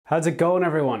How's it going,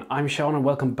 everyone? I'm Sean and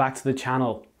welcome back to the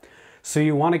channel. So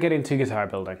you want to get into guitar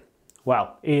building?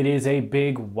 Well, it is a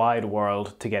big wide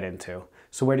world to get into.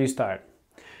 So where do you start?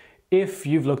 If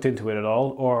you've looked into it at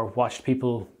all or watched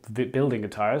people building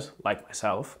guitars, like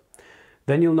myself,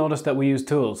 then you'll notice that we use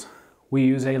tools. We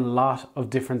use a lot of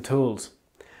different tools.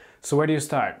 So where do you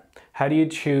start? How do you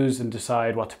choose and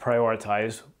decide what to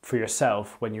prioritize for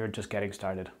yourself when you're just getting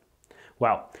started?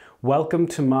 Well, welcome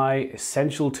to my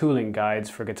essential tooling guides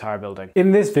for guitar building.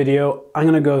 In this video, I'm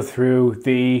going to go through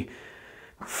the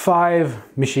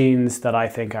 5 machines that I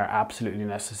think are absolutely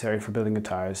necessary for building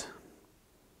guitars.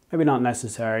 Maybe not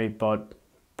necessary, but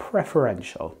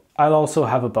preferential. I'll also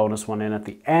have a bonus one in at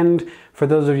the end for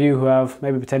those of you who have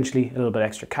maybe potentially a little bit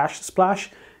extra cash to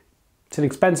splash. It's an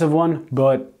expensive one,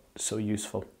 but so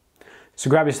useful.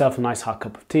 So grab yourself a nice hot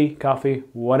cup of tea, coffee,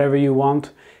 whatever you want,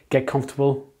 get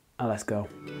comfortable, and let's go.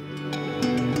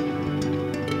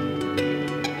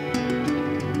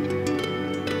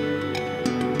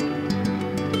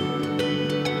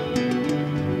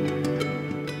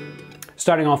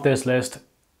 Starting off this list,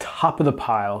 top of the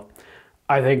pile,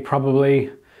 I think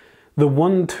probably the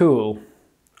one tool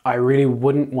I really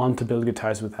wouldn't want to build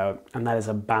guitars without, and that is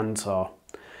a bandsaw.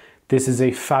 This is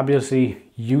a fabulously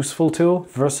useful tool,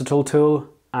 versatile tool,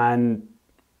 and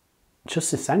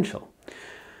just essential.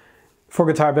 For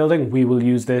guitar building, we will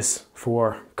use this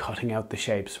for cutting out the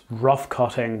shapes, rough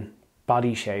cutting,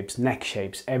 body shapes, neck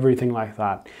shapes, everything like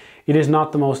that. It is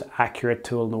not the most accurate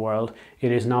tool in the world.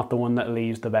 It is not the one that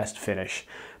leaves the best finish.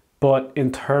 But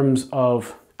in terms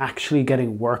of actually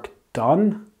getting work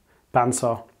done,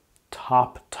 bandsaw,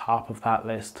 top of that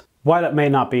list. While it may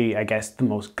not be, I guess, the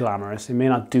most glamorous, it may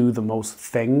not do the most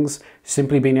things,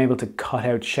 simply being able to cut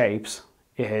out shapes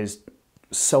is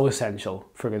so essential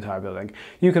for guitar building.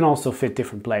 You can also fit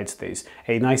different blades to these.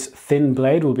 A nice thin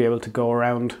blade will be able to go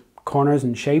around corners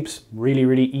and shapes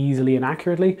really easily and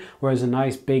accurately, whereas a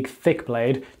nice big thick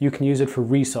blade, you can use it for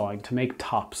resawing to make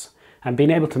tops. And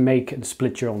being able to make and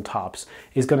split your own tops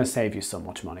is going to save you so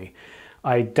much money.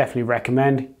 I definitely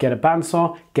recommend get a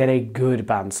bandsaw, get a good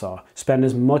bandsaw. Spend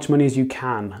as much money as you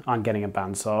can on getting a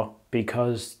bandsaw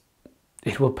because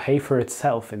it will pay for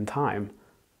itself in time.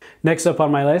 Next up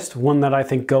on my list, one that I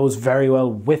think goes very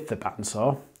well with the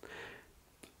bandsaw.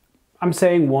 I'm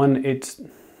saying one, it's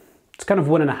kind of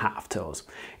 1.5 tools.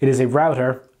 It is a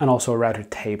router and also a router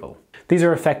table. These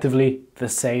are effectively the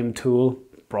same tool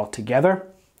brought together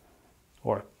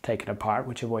or taken apart,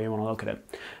 whichever way you want to look at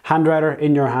it. Hand router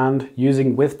in your hand,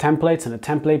 using with templates and a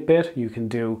template bit, you can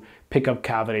do pickup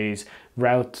cavities,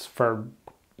 routes for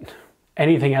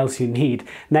anything else you need,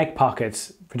 neck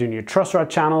pockets for doing your truss rod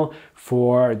channel,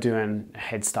 for doing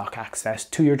headstock access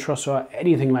to your truss rod,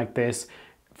 anything like this.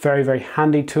 Very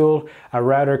handy tool. A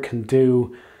router can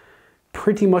do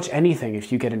pretty much anything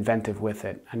if you get inventive with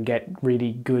it and get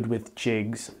really good with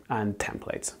jigs and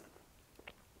templates.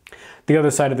 The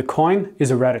other side of the coin is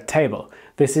a router table.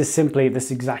 This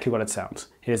is exactly what it sounds.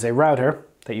 It is a router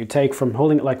that you take from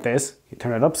holding it like this, you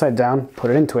turn it upside down,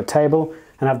 put it into a table,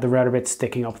 and have the router bit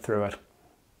sticking up through it.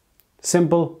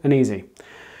 Simple and easy.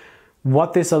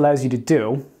 What this allows you to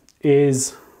do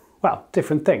is, well,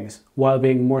 different things, while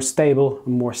being more stable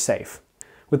and more safe.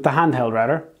 With the handheld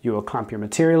router, you will clamp your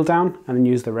material down and then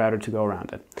use the router to go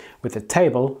around it. With the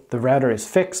table, the router is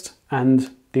fixed and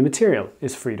the material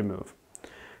is free to move.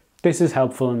 This is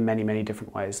helpful in many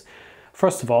different ways.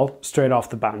 First of all, straight off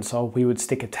the bandsaw, we would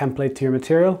stick a template to your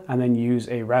material and then use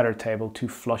a router table to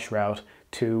flush route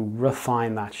to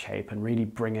refine that shape and really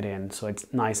bring it in so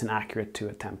it's nice and accurate to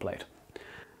a template.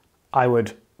 I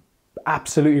would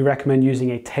absolutely recommend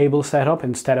using a table setup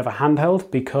instead of a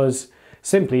handheld, because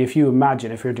simply if you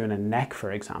imagine if you're doing a neck, for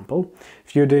example,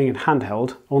 if you're doing it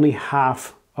handheld, only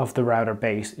half of the router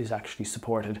base is actually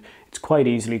supported. It's quite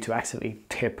easily to accidentally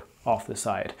tip off the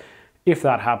side. If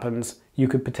that happens, you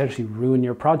could potentially ruin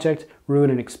your project, ruin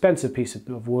an expensive piece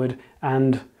of wood,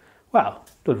 and, well,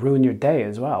 it'll ruin your day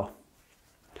as well.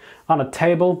 On a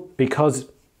table, because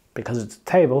it's a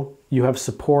table, you have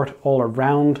support all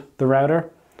around the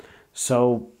router,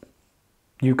 so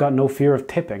you've got no fear of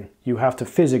tipping. You have to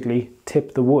physically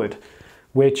tip the wood,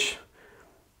 which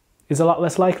is a lot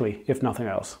less likely, if nothing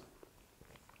else.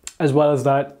 As well as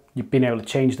that, you've been able to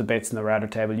change the bits in the router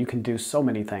table. You can do so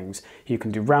many things. You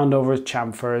can do roundovers,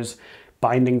 chamfers,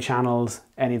 binding channels,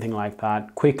 anything like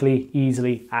that, quickly,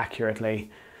 easily,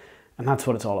 accurately, and that's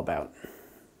what it's all about.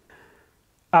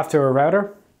 After a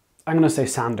router, I'm going to say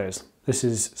sanders. This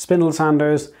is spindle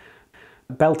sanders,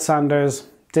 belt sanders,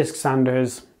 disc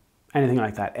sanders, anything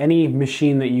like that. Any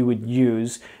machine that you would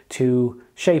use to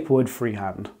shape wood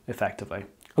freehand, effectively.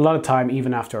 A lot of time,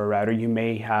 even after a router, you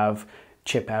may have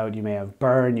chip out, you may have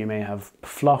burn, you may have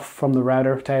fluff from the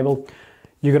router table.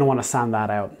 You're going to want to sand that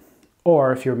out.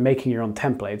 Or if you're making your own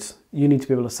templates, you need to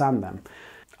be able to sand them.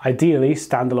 Ideally,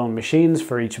 standalone machines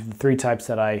for each of the 3 types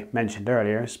that I mentioned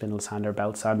earlier, spindle sander,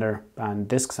 belt sander, and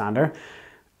disc sander.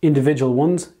 Individual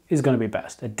ones is going to be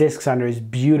best. A disc sander is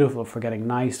beautiful for getting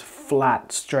nice,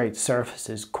 flat, straight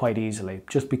surfaces quite easily,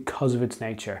 just because of its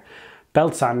nature.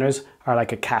 Belt sanders are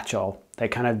like a catch-all. They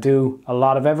kind of do a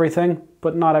lot of everything,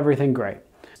 but not everything great.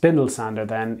 Spindle sander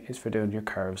then is for doing your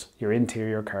curves, your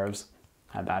interior curves,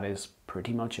 and that is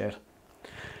pretty much it.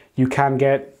 You can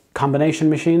get combination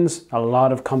machines. A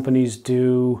lot of companies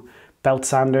do belt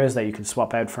sanders that you can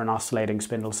swap out for an oscillating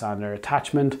spindle sander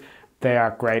attachment. They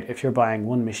are great. If you're buying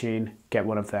one machine, get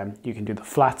one of them. You can do the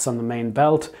flats on the main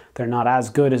belt. They're not as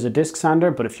good as a disc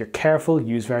sander, but if you're careful,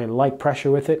 use very light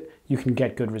pressure with it, you can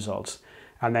get good results.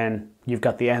 And then you've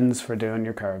got the ends for doing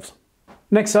your curves.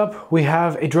 Next up, we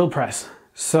have a drill press.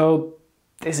 So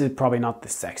this is probably not the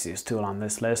sexiest tool on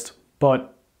this list,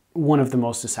 but one of the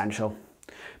most essential.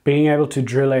 Being able to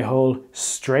drill a hole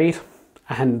straight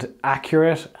and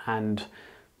accurate and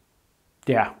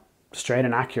straight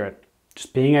and accurate.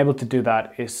 Just being able to do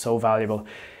that is so valuable.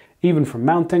 Even for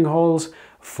mounting holes,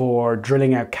 for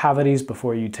drilling out cavities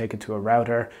before you take it to a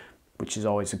router, which is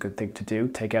always a good thing to do.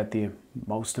 Take out the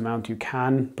most amount you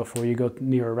can before you go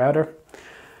near a router.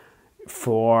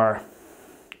 For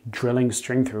drilling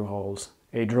string through holes,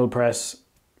 a drill press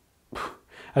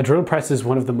is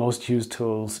one of the most used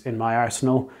tools in my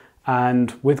arsenal,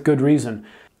 and with good reason.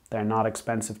 They're not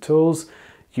expensive tools.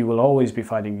 You will always be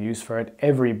finding use for it.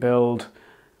 Every build,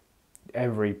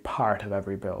 every part of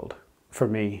every build, for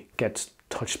me, gets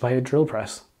touched by a drill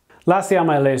press. Lastly on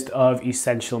my list of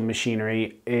essential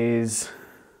machinery is,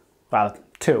 well,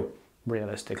 2,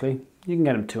 realistically. You can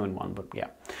get them 2 in 1, but yeah.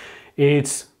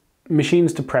 It's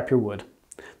machines to prep your wood.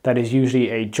 That is usually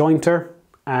a jointer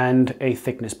and a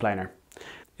thickness planer.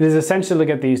 It is essential to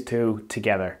get these 2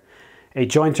 together. A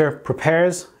jointer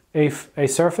prepares a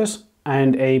surface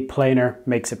and a planer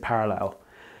makes it parallel.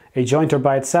 A jointer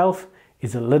by itself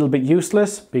is a little bit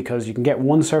useless because you can get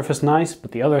one surface nice,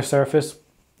 but the other surface,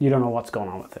 you don't know what's going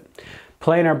on with it.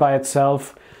 Planer by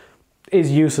itself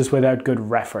is useless without good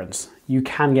reference. You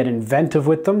can get inventive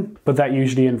with them, but that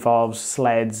usually involves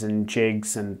sleds and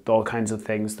jigs and all kinds of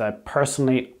things that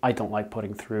personally I don't like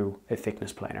putting through a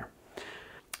thickness planer.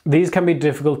 These can be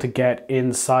difficult to get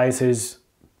in sizes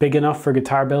big enough for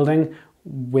guitar building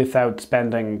without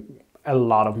spending a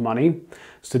lot of money,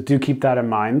 so do keep that in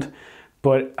mind.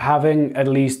 But having at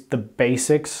least the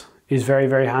basics is very,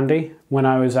 very handy. When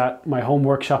I was at my home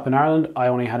workshop in Ireland, I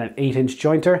only had an 8-inch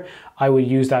jointer. I would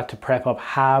use that to prep up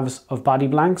halves of body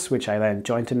blanks, which I then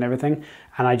jointed and everything.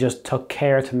 And I just took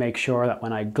care to make sure that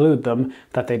when I glued them,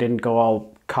 that they didn't go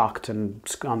all cocked and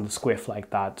on the squiff like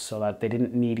that, so that they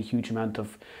didn't need a huge amount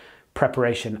of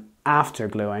preparation after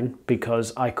gluing,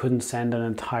 because I couldn't send an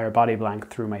entire body blank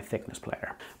through my thickness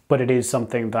planer. But it is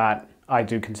something that I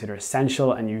do consider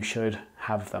essential, and you should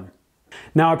have them.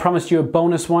 Now, I promised you a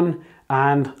bonus one,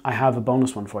 and I have a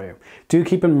bonus one for you. Do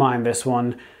keep in mind this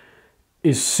one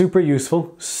is super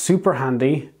useful, super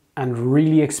handy, and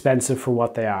really expensive for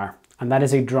what they are, and that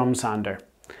is a drum sander.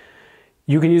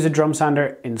 You can use a drum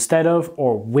sander instead of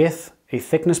or with a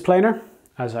thickness planer,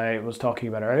 as I was talking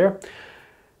about earlier.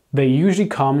 They usually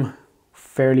come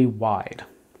fairly wide,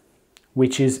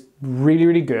 which is really,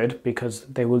 really good because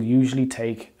they will usually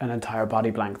take an entire body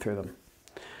blank through them.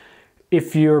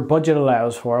 If your budget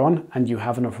allows for one and you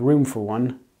have enough room for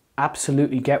one,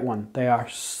 absolutely get one. They are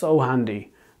so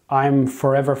handy. I'm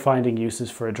forever finding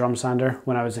uses for a drum sander.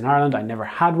 When I was in Ireland, I never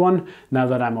had one. Now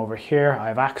that I'm over here, I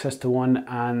have access to one,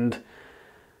 and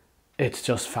it's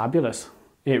just fabulous.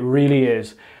 It really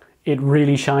is. It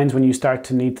really shines when you start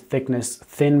to need thickness,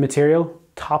 thin material,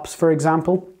 tops for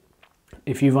example.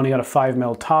 If you've only got a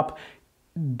 5mm top,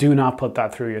 do not put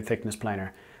that through your thickness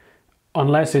planer.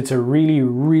 Unless it's a really,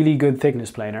 really good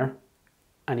thickness planer,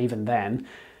 and even then,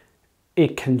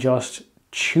 it can just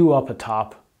chew up a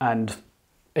top and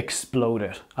explode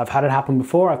it. I've had it happen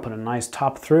before. I put a nice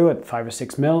top through at 5 or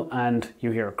 6mm and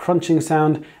you hear a crunching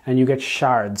sound and you get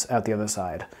shards out the other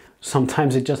side.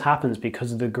 Sometimes it just happens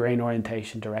because of the grain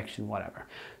orientation, direction, whatever.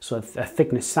 So a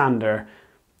thickness sander,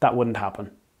 that wouldn't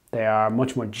happen. They are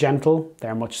much more gentle,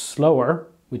 they're much slower,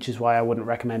 which is why I wouldn't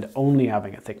recommend only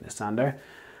having a thickness sander.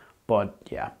 But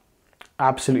yeah,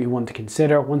 absolutely one to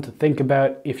consider, one to think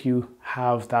about if you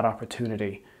have that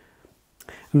opportunity.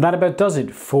 And that about does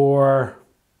it for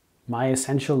my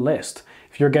essential list.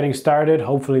 If you're getting started,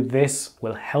 hopefully this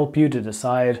will help you to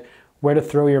decide where to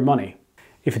throw your money.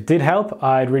 If it did help,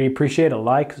 I'd really appreciate a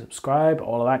like, subscribe,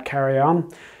 all of that carry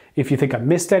on. If you think I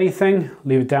missed anything,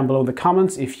 leave it down below in the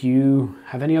comments. If you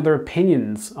have any other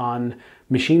opinions on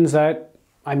machines that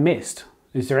I missed,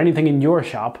 is there anything in your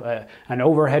shop, an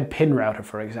overhead pin router,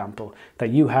 for example, that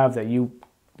you have that you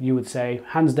would say,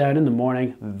 hands down in the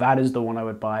morning, that is the one I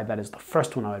would buy, that is the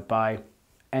first one I would buy,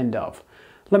 end of.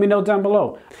 Let me know down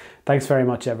below. Thanks very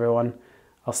much, everyone.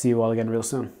 I'll see you all again real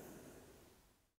soon.